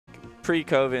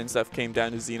pre-COVID and stuff, came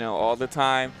down to Xeno all the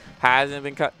time. Hasn't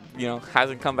been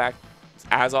hasn't come back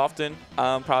as often.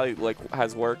 Probably like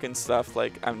has work and stuff,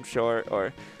 like I'm sure,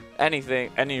 or anything,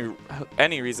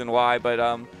 any reason why, but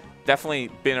definitely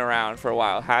been around for a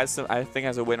while. Has some, I think,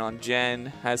 has a win on Gen,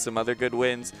 has some other good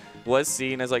wins. Was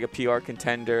seen as like a PR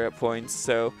contender at points,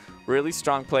 so really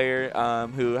strong player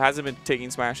who hasn't been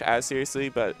taking Smash as seriously,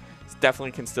 but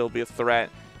definitely can still be a threat.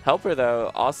 HelpR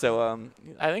though, also,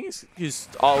 I think he's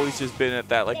always just been at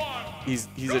that, like, he's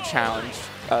a challenge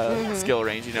skill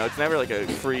range. You know, it's never like a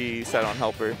free set on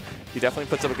HelpR. He definitely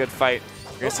puts up a good fight.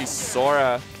 You're gonna see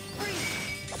Sora.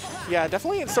 Yeah,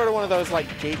 definitely sort of one of those like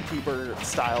gatekeeper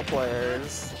style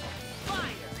players.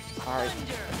 All right.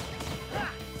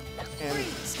 And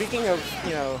speaking of,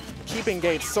 you know, keeping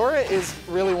gates, Sora is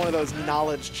really one of those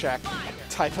knowledge check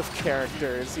type of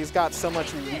characters. He's got so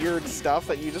much weird stuff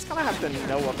that you just kind of have to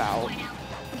know about.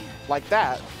 Like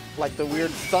that, like the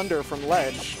weird thunder from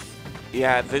ledge.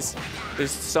 Yeah, there's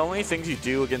so many things you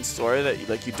do against Sora that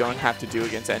like you don't have to do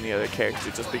against any other character,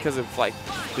 just because of like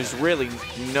there's really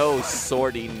no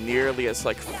sortie nearly as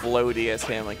like floaty as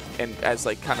him, like, and as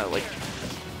like kind of like,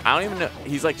 I don't even know,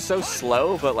 he's like so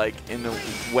slow, but like in a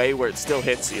way where it still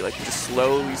hits you. Like he just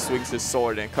slowly swings his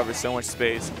sword and it covers so much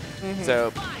space.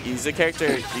 So he's a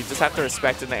character you just have to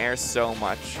respect in the air so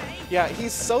much. Yeah,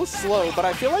 he's so slow, but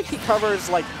I feel like he covers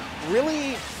like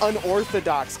really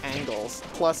unorthodox angles.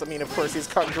 Plus, I mean, of course, he's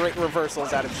got great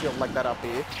reversals out of shield like that up B.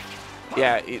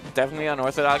 Yeah, definitely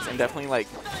unorthodox, and definitely like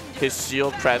his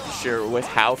shield pressure with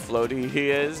how floaty he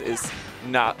is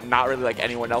not really like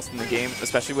anyone else in the game,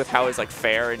 especially with how his like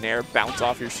fair and nair bounce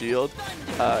off your shield.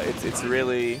 It's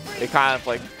really, it kind of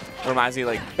like reminds me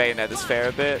like Bayonetta's fair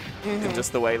a bit, and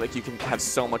just the way like you can have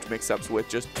so much mix-ups with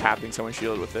just tapping someone's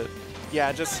shield with it.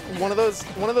 Yeah, just one of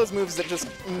those moves that just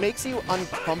makes you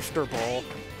uncomfortable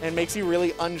and makes you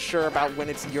really unsure about when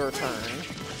it's your turn.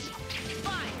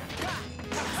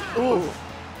 Ooh.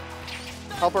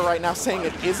 HelpR right now saying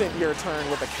it isn't your turn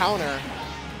with a counter.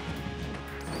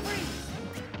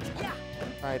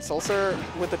 All right, SoulSur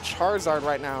with the Charizard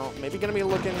right now. Maybe gonna be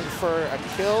looking for a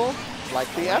kill like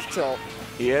the F-tilt.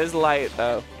 He is light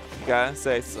though. You gotta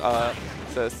say,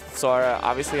 so Sora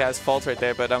obviously has faults right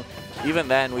there, but even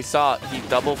then we saw he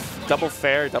double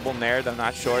fair, double nared, I'm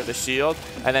not sure, the shield,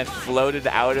 and then floated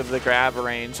out of the grab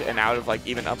range and out of like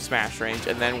even up smash range,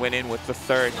 and then went in with the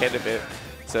third hit of it.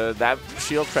 So that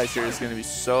shield pressure is going to be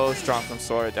so strong from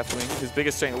Sora. Definitely his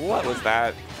biggest strength. What was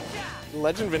that?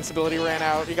 Ledge invincibility ran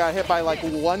out. He got hit by like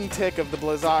one tick of the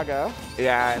Blizzaga.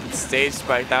 Yeah, and stage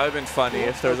spike. That would have been funny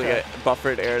if there was like a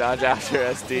buffered air dodge after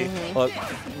SD.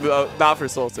 Well, not for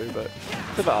SoulSur, but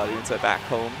for the audience at back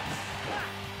home.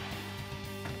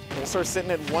 SoulSur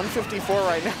sitting at 154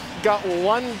 right now. Got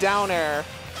one down air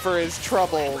for his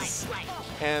troubles.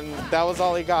 And that was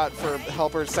all he got for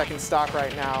HelpR's second stock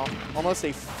right now. Almost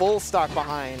a full stock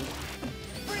behind.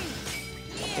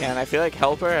 Yeah, and I feel like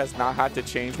HelpR has not had to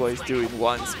change what he's doing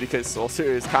once, because SoulSur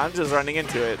is kind of just running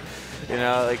into it. You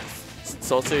know, like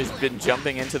SoulSur has been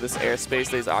jumping into this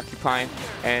airspace that he's occupying,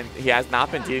 and he has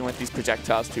not been dealing with these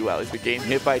projectiles too well. He's been getting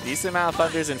hit by a decent amount of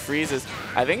thunders and freezes.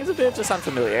 I think it's a bit of just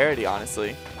unfamiliarity,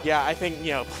 honestly. Yeah, I think,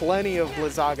 you know, plenty of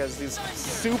Blizzagas, these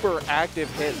super active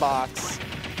hitbox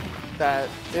that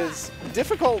is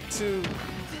difficult to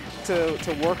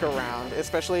work around,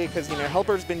 especially because, you know,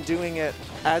 HelpR's been doing it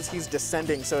as he's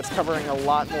descending, so it's covering a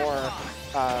lot more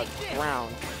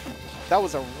ground. That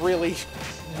was a really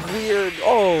weird.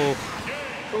 Oh,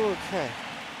 okay.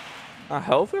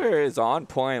 HelpR is on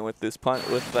point with this punt,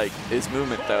 with like his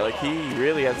movement though. Like he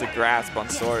really has a grasp on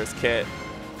Sora's kit.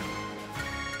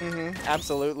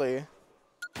 Absolutely.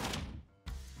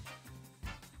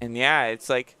 And yeah, it's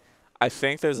like, I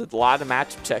think there's a lot of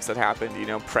matchup checks that happened, you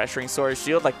know, pressuring Sora's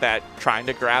shield like that, trying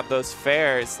to grab those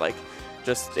fairs, like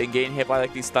just getting hit by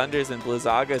like these thunders and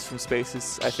Blizzagas from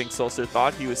spaces. I think SoulSur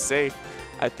thought he was safe.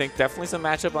 I think definitely some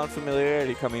matchup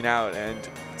unfamiliarity coming out, and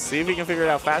see if he can figure it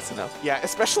out fast enough. Yeah,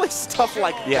 especially stuff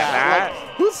like that.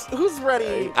 That like, who's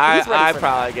ready? I'd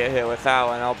probably get hit with that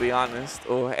one, I'll be honest.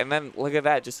 Oh, and then look at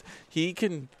that, just he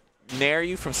can nair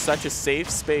you from such a safe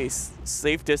space,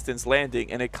 safe distance landing,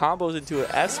 and it combos into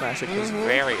an F smash that goes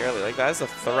very early. Like, that is a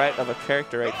threat of a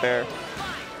character right there.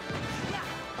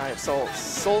 All right, so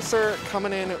SoulSur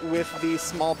coming in with the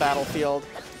small battlefield,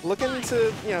 looking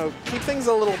to, you know, keep things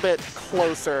a little bit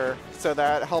closer so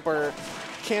that HelpR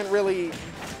can't really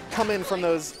come in from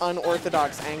those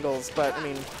unorthodox angles. But I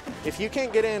mean, if you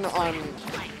can't get in on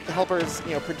HelpR's,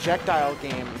 you know, projectile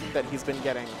game that he's been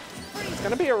getting, it's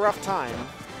gonna be a rough time.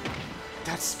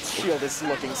 That shield is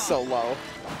looking so low.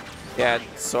 Yeah,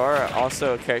 Sora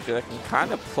also a character that can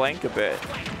kind of plank a bit.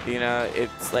 You know,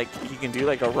 it's like he can do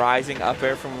like a rising up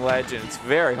air from ledge, and it's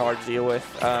very hard to deal with.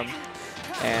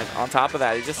 And on top of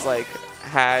that, he just like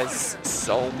has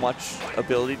so much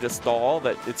ability to stall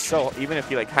that it's so, even if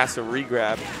he like has to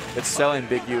regrab, it's so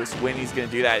ambiguous when he's going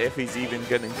to do that, if he's even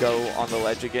going to go on the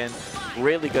ledge again.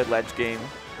 Really good ledge game.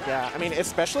 Yeah, I mean,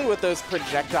 especially with those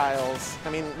projectiles. I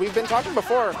mean, we've been talking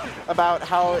before about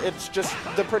how it's just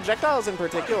the projectiles in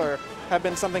particular have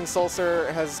been something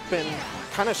SoulSur has been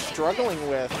kind of struggling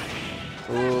with.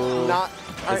 Ooh.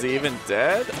 Is he even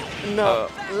dead? No.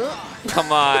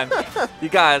 Come on. You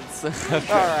got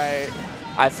okay. All right.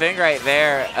 I think right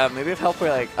there, maybe if HelpR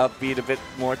like upbeat a bit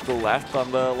more to the left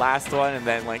on the last one, and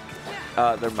then like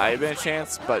there might have been a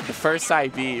chance, but the first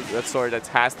side B, that sort of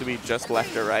has to be just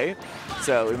left or right.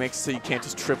 So it makes it so you can't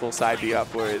just triple side B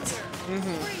upwards.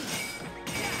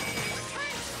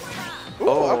 Ooh,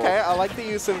 okay. I like the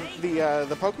use of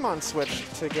the Pokemon switch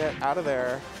to get out of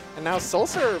there. And now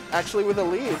SoulSur actually with a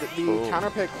lead. The counter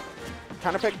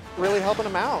pick really helping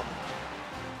him out.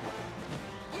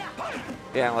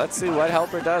 Yeah, let's see what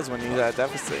HelpR does when he's at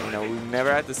deficit. You know, we've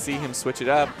never had to see him switch it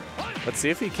up. Let's see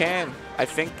if he can. I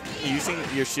think using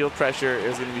your shield pressure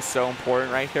is going to be so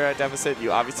important right here at deficit.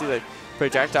 You obviously, like,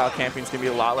 projectile camping is going to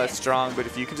be a lot less strong, but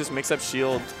if you can just mix up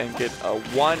shield and get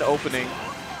one opening,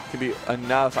 could be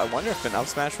enough. I wonder if an up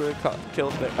smash would have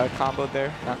killed the combo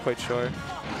there. Not quite sure.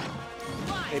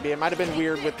 Maybe it might have been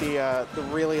weird with the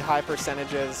really high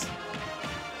percentages.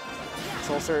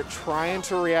 SoulSur trying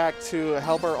to react to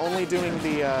HelpR only doing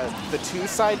the two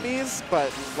side Bs,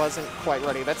 but wasn't quite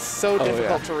ready. That's so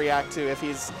difficult to react to if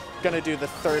he's going to do the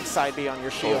third side B on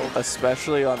your shield.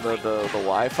 Especially on the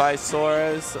Wi-Fi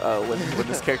Soras. When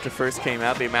this character first came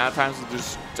out, the amount of times it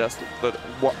was just the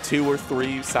 2 or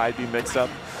 3 side B mix up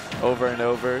over and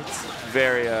over. It's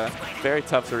very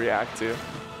tough to react to.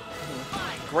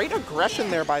 Great aggression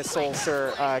there by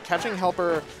SoulSur, catching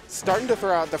HelpR, starting to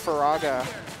throw out the Faraga.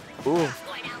 Ooh,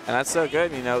 and that's so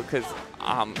good, you know, because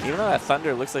even though that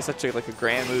Thunder looks like such a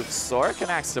grand move, Sora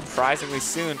can act surprisingly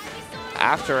soon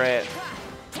after it.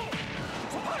 All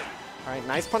right,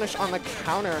 nice punish on the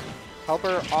counter.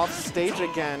 HelpR off stage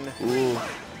again. Ooh.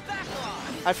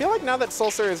 I feel like now that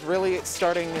SoulSur is really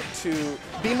starting to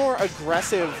be more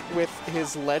aggressive with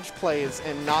his ledge plays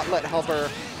and not let HelpR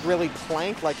really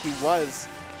plank like he was,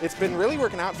 it's been really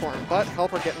working out for him, but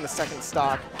HelpR getting the second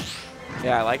stock.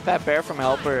 Yeah, I like that bear from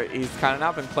HelpR. He's kind of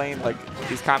not been playing,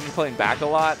 he's kind of been playing back a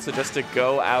lot, so just to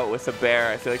go out with a bear,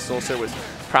 I feel like SoulSur was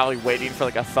probably waiting for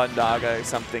like a Thundaga or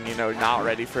something, you know, not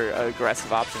ready for an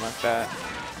aggressive option like that.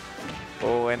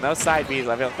 Oh, and those side Bs,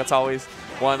 I feel like that's always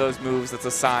one of those moves that's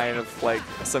a sign of like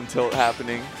some tilt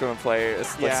happening from a player.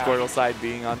 It's like Squirtle side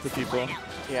Bing onto people.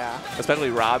 Yeah.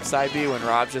 Especially Rob side B, when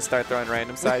Rob just start throwing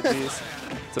random side Bs.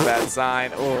 It's a bad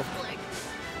sign. Oh.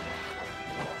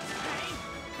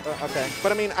 Okay,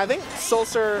 but I mean, I think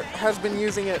SoulSur has been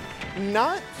using it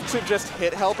not to just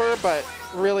hit HelpR, but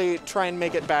really try and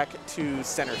make it back to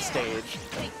center stage.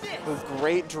 With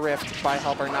great drift by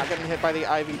HelpR, not getting hit by the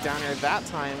Ivy down air that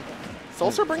time.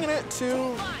 SoulSur bringing it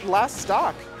to last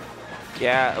stock.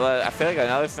 Yeah, I feel like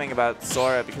another thing about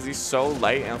Sora, because he's so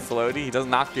light and floaty, he does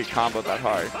not get comboed that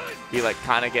hard. He like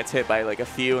kind of gets hit by like a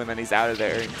few, and then he's out of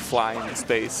there and flying in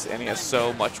space, and he has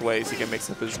so much ways he can mix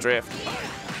up his drift.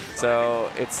 So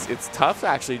it's tough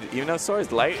actually, even though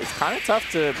Sora's light, it's kind of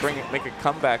tough to make a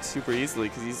comeback super easily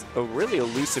because he's a really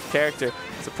elusive character.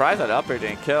 Surprised that upper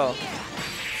didn't kill.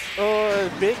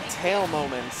 Oh, big tail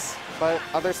moments. But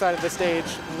other side of the stage,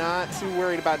 not too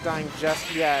worried about dying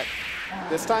just yet.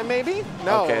 This time maybe?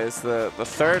 No. Okay, it's the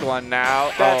third one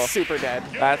now. That's super dead.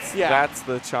 That's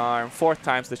the charm. 4th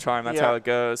time's the charm. That's how it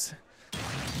goes.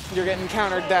 You're getting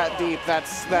countered that deep.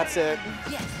 That's it.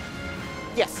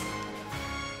 Yes.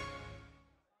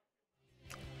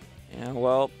 Yeah,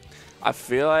 well, I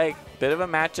feel like a bit of a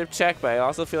matchup check, but I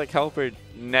also feel like HelpR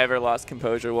never lost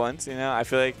composure once, you know? I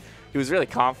feel like he was really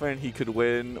confident he could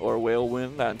win or will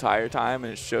win that entire time,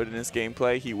 and it showed in his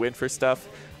gameplay. He went for stuff,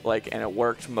 and it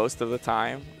worked most of the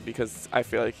time because I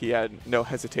feel like he had no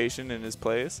hesitation in his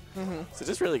plays. So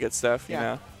just really good stuff, you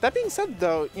know? That being said,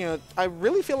 though, you know, I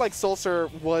really feel like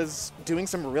SoulSur was doing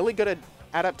some really good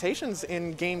adaptations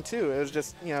in Game 2. It was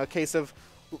just, you know, a case of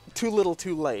too little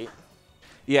too late.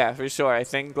 Yeah, for sure. I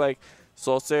think like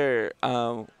SoulSur,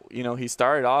 you know, he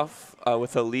started off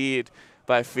with a lead,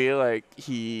 but I feel like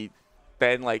he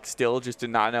then still just did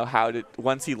not know how to.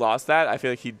 Once he lost that, I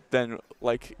feel like he then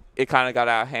it kind of got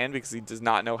out of hand because he does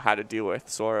not know how to deal with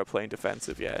Sora playing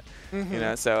defensive yet. You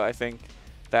know, so I think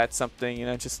that's something, you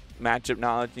know, just matchup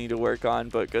knowledge need to work on.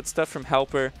 But good stuff from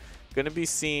HelpR. Going to be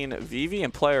seeing Vivi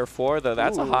and player 4 though.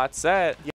 That's a hot set.